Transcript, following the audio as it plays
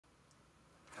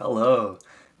Hello.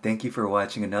 Thank you for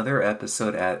watching another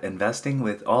episode at Investing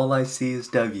with All I See is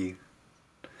W.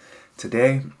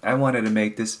 Today, I wanted to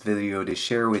make this video to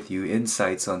share with you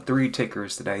insights on 3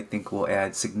 tickers that I think will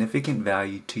add significant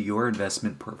value to your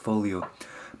investment portfolio.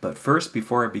 But first,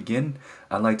 before I begin,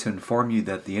 I'd like to inform you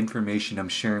that the information I'm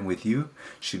sharing with you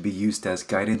should be used as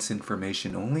guidance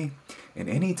information only, and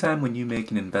anytime when you make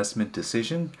an investment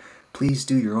decision, please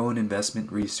do your own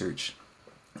investment research.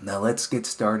 Now let's get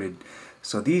started.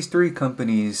 So these 3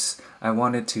 companies, I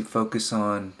wanted to focus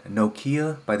on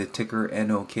Nokia by the ticker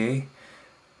NOK,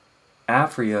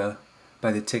 Aphria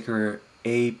by the ticker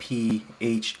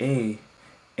APHA,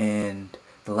 and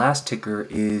the last ticker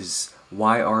is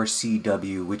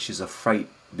YRCW, which is a freight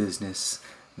business.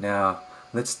 Now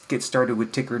let's get started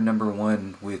with ticker number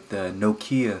 1 with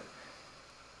Nokia.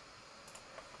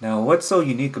 Now what's so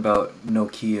unique about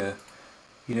Nokia?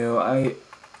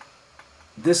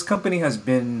 This company has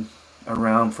been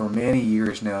around for many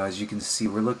years now. As you can see,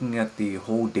 we're looking at the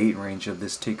whole date range of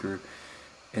this ticker,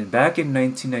 and back in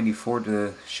 1994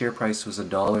 the share price was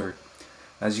 $1.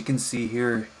 As you can see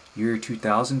here, year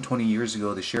 2000, 20 years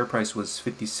ago, the share price was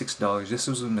 $56. This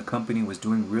was when the company was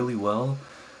doing really well,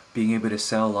 being able to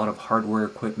sell a lot of hardware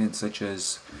equipment such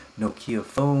as Nokia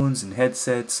phones and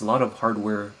headsets, a lot of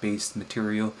hardware based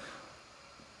material.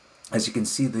 As you can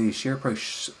see, the share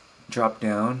price dropped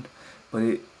down, but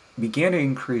it began to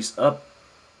increase up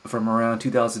from around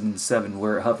 2007,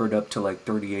 where it hovered up to like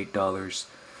 $38.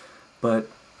 But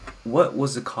what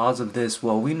was the cause of this?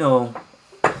 Well, we know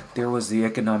there was the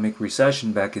economic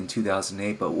recession back in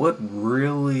 2008, but what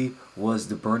really was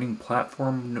the burning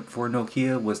platform for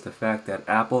Nokia was the fact that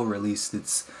Apple released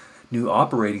its new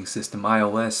operating system,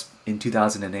 iOS, in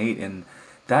 2008, and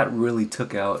that really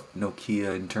took out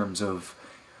Nokia in terms of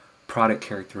product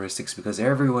characteristics, because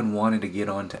everyone wanted to get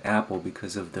onto Apple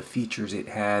because of the features it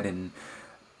had and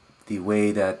the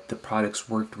way that the products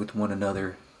worked with one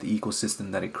another, the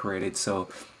ecosystem that it created. So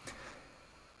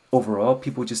overall,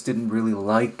 people just didn't really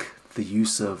like the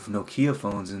use of Nokia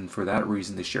phones, and for that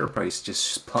reason the share price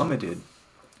just plummeted.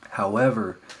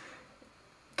 However,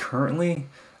 currently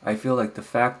I feel like the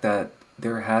fact that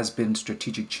there has been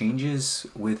strategic changes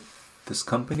with this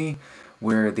company,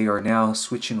 where they are now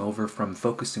switching over from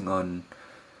focusing on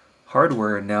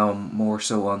hardware and now more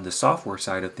so on the software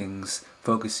side of things,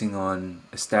 focusing on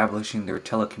establishing their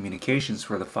telecommunications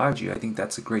for the 5G. I think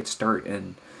that's a great start.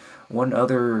 And one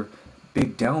other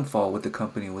big downfall with the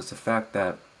company was the fact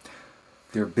that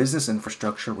their business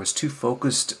infrastructure was too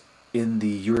focused in the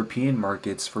European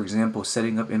markets. For example,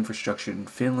 setting up infrastructure in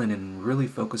Finland and really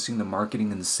focusing the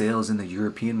marketing and sales in the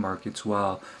European markets,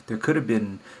 while there could have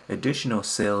been additional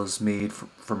sales made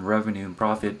from revenue and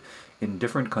profit in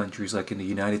different countries like in the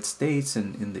United States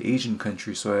and in the Asian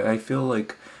countries. So I feel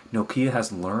like Nokia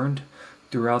has learned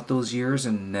throughout those years,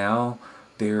 and now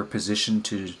they're positioned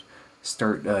to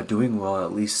start doing well,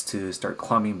 at least to start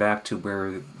climbing back to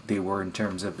where they were in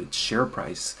terms of its share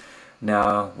price.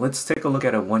 Now let's take a look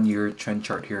at a 1-year trend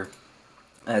chart here.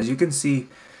 As you can see,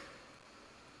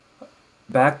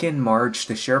 back in March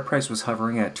the share price was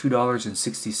hovering at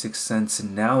 $2.66,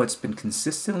 and now it's been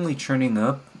consistently trending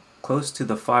up close to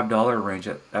the $5 range.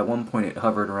 At one point it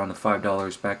hovered around the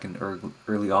 $5 back in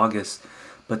early August.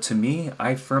 But to me,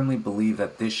 I firmly believe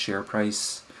that this share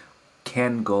price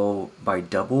can go by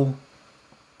double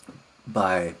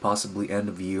by possibly end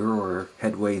of year or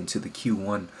headway into the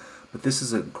Q1. But this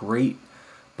is a great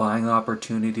buying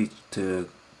opportunity to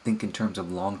think in terms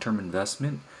of long-term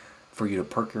investment, for you to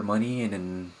park your money in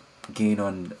and gain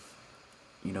on,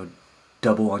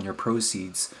 double on your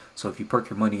proceeds. So if you park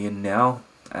your money in now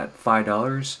at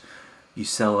 $5, you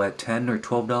sell at $10 or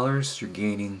 $12, you're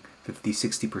gaining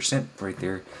 50-60% right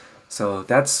there. So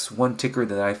that's one ticker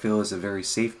that I feel is a very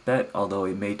safe bet, although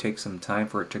it may take some time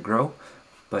for it to grow.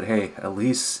 But hey, at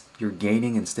least you're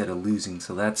gaining instead of losing,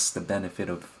 so that's the benefit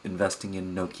of investing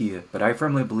in Nokia. But I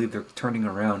firmly believe they're turning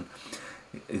around.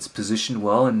 It's positioned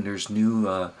well, and there's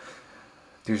new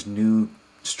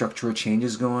structural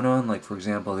changes going on. Like, for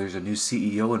example, there's a new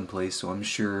CEO in place, so I'm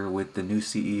sure with the new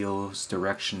CEO's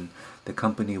direction, the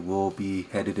company will be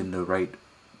headed in the right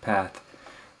path.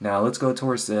 Now let's go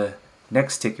towards the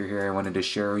next ticker here I wanted to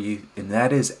share with you, and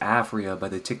that is Aphria by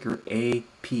the ticker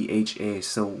APHA.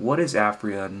 So what is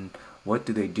Aphria and what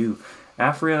do they do?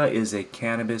 Aphria is a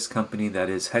cannabis company that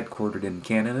is headquartered in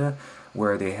Canada,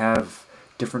 where they have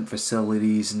different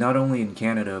facilities not only in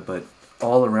Canada but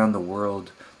all around the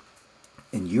world,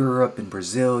 in Europe, in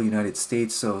Brazil, United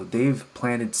States. So they've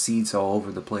planted seeds all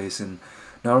over the place, and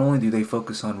not only do they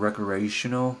focus on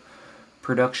recreational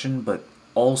production but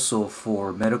also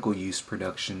for medical use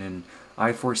production. And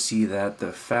I foresee that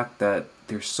the fact that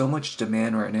there's so much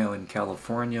demand right now in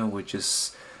California, which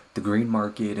is the green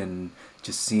market, and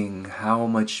just seeing how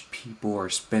much people are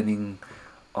spending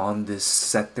on this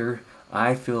sector,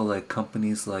 I feel like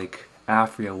companies like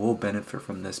Aphria will benefit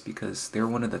from this because they're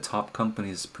one of the top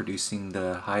companies producing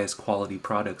the highest quality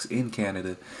products in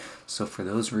Canada. So for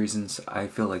those reasons, I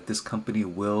feel like this company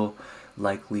will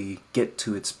likely get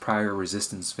to its prior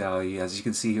resistance value. As you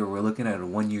can see here, we're looking at a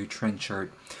 1-year trend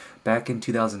chart. Back in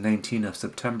 2019 of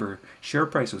September, share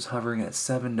price was hovering at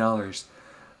 $7.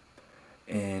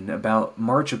 And about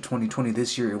March of 2020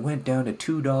 this year, it went down to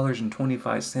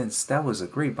 $2.25. That was a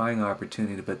great buying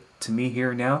opportunity. But to me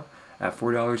here now, at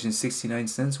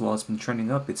 $4.69, while it's been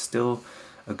trending up, it's still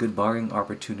a good buying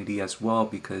opportunity as well,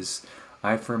 because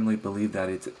I firmly believe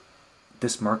that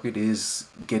this market is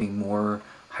getting more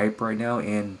hype right now,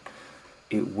 and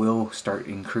it will start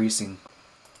increasing.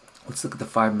 Let's look at the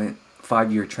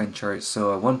 5-year trend chart.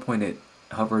 So at one point it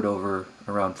hovered over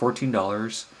around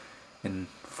 $14 and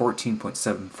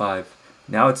 14.75.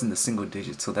 Now it's in the single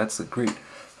digits, so that's a great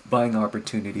buying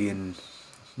opportunity, and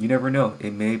you never know,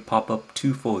 it may pop up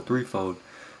twofold, threefold.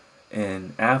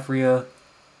 And Aphria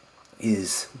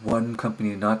is one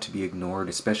company not to be ignored,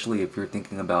 especially if you're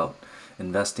thinking about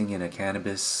investing in a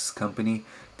cannabis company.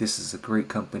 This is a great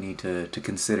company to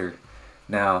consider.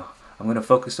 Now I'm going to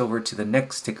focus over to the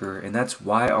next ticker, and that's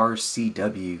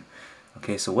YRCW.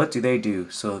 Okay, so what do they do?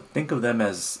 So think of them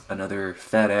as another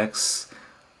FedEx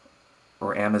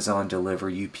or Amazon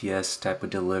delivery, UPS type of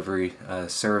delivery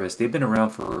service. They've been around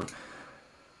for a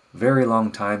very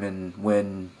long time, and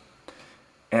when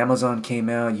Amazon came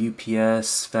out,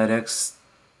 UPS, FedEx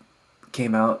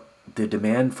came out, the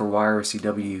demand for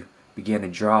YRCW began to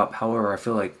drop. However, I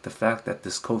feel like the fact that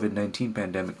this COVID-19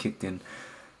 pandemic kicked in,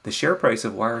 the share price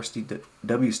of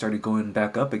YRCW started going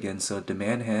back up again, so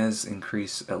demand has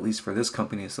increased, at least for this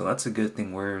company. So that's a good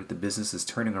thing where the business is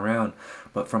turning around.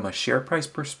 But from a share price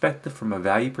perspective, from a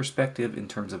value perspective in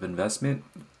terms of investment,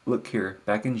 look here,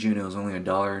 back in June it was only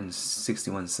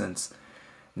 $1.61.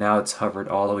 Now it's hovered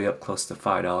all the way up close to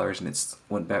 $5, and it's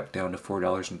went back down to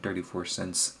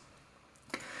 $4.34.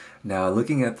 Now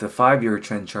looking at the 5-year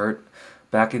trend chart,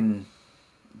 back in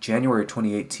January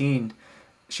 2018,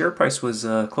 share price was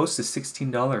close to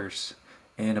 $16,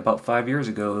 and about 5 years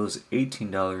ago it was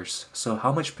 $18. So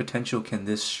how much potential can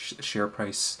this share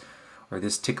price or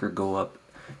this ticker go up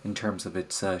in terms of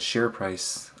its share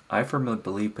price? I firmly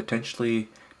believe potentially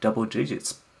double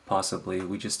digits, possibly.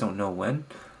 We just don't know when,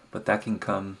 but that can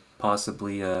come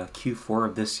possibly Q4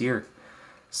 of this year.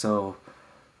 So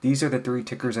these are the 3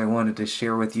 tickers I wanted to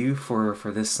share with you for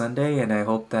this Sunday, and I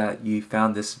hope that you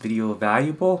found this video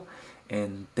valuable.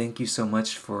 And thank you so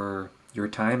much for your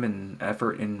time and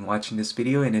effort in watching this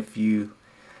video. And if you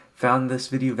found this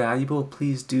video valuable,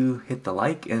 please do hit the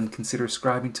like and consider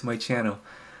subscribing to my channel.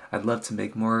 I'd love to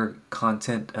make more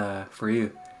content for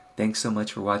you. Thanks so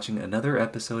much for watching another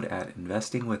episode at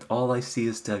Investing with All I See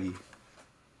Is W.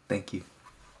 Thank you.